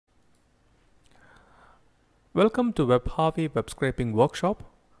Welcome to WebHarvey Web Scraping Workshop.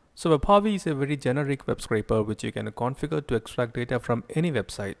 So WebHarvey is a very generic web scraper which you can configure to extract data from any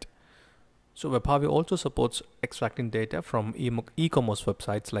website. So WebHarvey also supports extracting data from e-commerce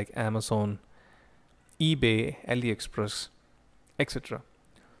websites like Amazon, eBay, AliExpress, etc.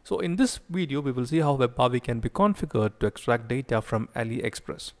 So in this video we will see how WebHarvey can be configured to extract data from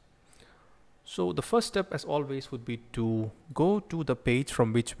AliExpress. So the first step, as always, would be to go to the page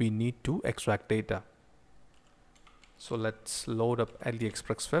from which we need to extract data. So let's load up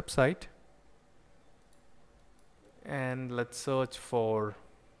AliExpress website and let's search for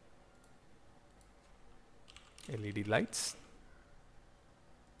LED lights.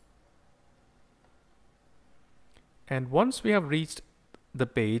 And once we have reached the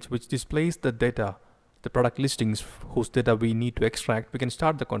page which displays the data, the product listings whose data we need to extract, we can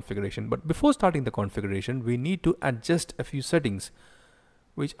start the configuration. But before starting the configuration, we need to adjust a few settings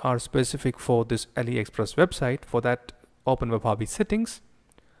which are specific for this AliExpress website. For that, open WebHarvey settings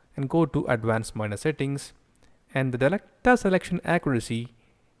and go to advanced minor settings, and the data selection accuracy,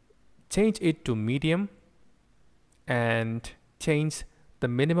 change it to medium and change the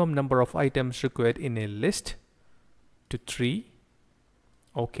minimum number of items required in a list to 3.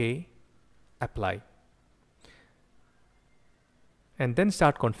 OK, apply. And then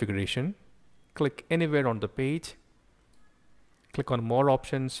start configuration. Click anywhere on the page. Click on more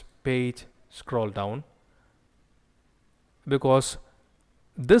options, page, scroll down. Because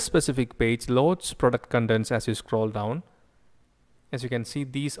this specific page loads product contents as you scroll down. As you can see,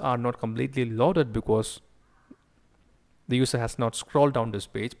 these are not completely loaded because the user has not scrolled down this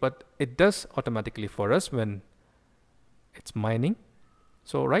page, but it does automatically for us when it's mining.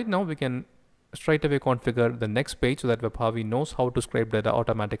 So right now we can straight away configure the next page so that WebHarvey knows how to scrape data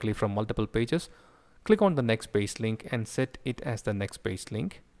automatically from multiple pages. Click on the next page link and set it as the next page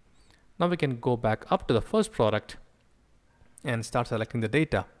link. Now we can go back up to the first product and start selecting the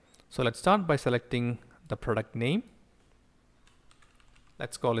data. So let's start by selecting the product name.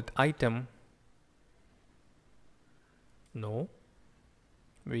 Let's call it item. No.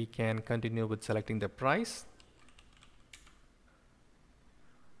 We can continue with selecting the price.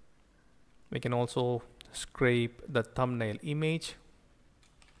 We can also scrape the thumbnail image.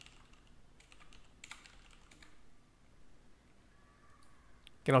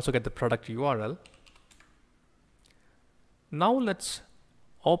 You can also get the product URL. Now let's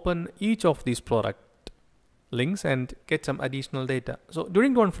open each of these product links and get some additional data. So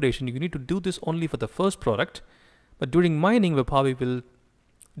during configuration, you need to do this only for the first product, but during mining, WebHarvey will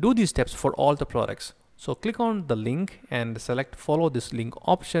do these steps for all the products. So click on the link and select follow this link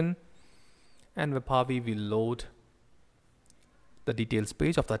option, and WebHarvey will load the details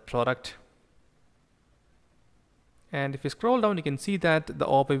page of that product. And if you scroll down, you can see that the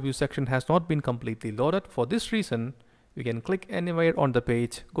overview section has not been completely loaded. For this reason, we can click anywhere on the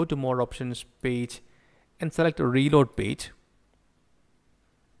page, go to more options, page, and select a reload page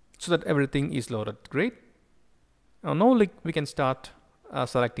so that everything is loaded. Great. Now we can start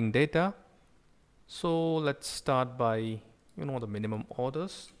selecting data. So let's start by the minimum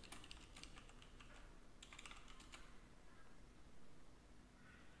orders.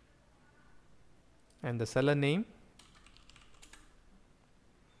 And the seller name.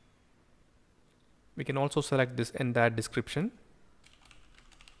 We can also select this entire description.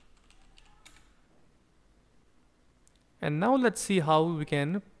 And now let's see how we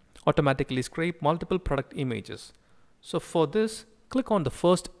can automatically scrape multiple product images. So for this, click on the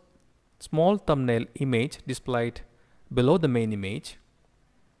first small thumbnail image displayed below the main image.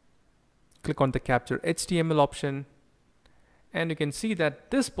 Click on the capture HTML option. And you can see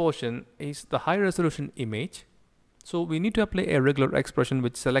that this portion is the high resolution image. So we need to apply a regular expression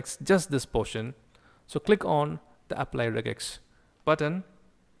which selects just this portion. So click on the apply RegEx button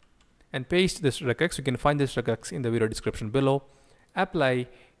and paste this RegEx. You can find this RegEx in the video description below. Apply.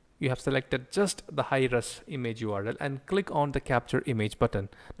 You have selected just the high res image URL and click on the capture image button.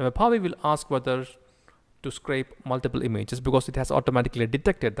 Now WebHarvey will ask whether to scrape multiple images because it has automatically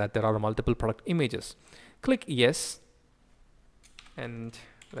detected that there are multiple product images. Click yes. And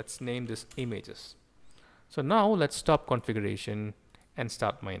let's name this images. So now let's stop configuration and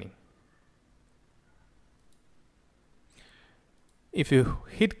start mining. If you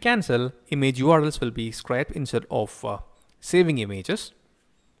hit cancel, image URLs will be scraped instead of saving images.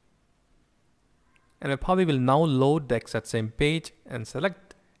 And WebHarvey will now load the exact same page and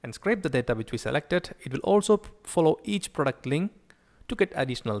select and scrape the data which we selected. It will also follow each product link to get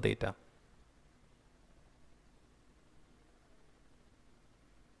additional data.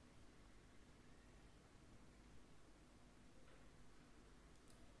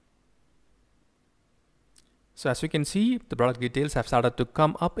 So as you can see, the product details have started to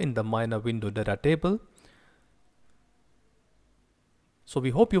come up in the minor window data table. So we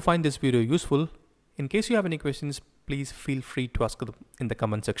hope you find this video useful. In case you have any questions, please feel free to ask them in the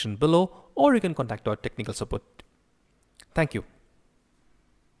comment section below, or you can contact our technical support. Thank you.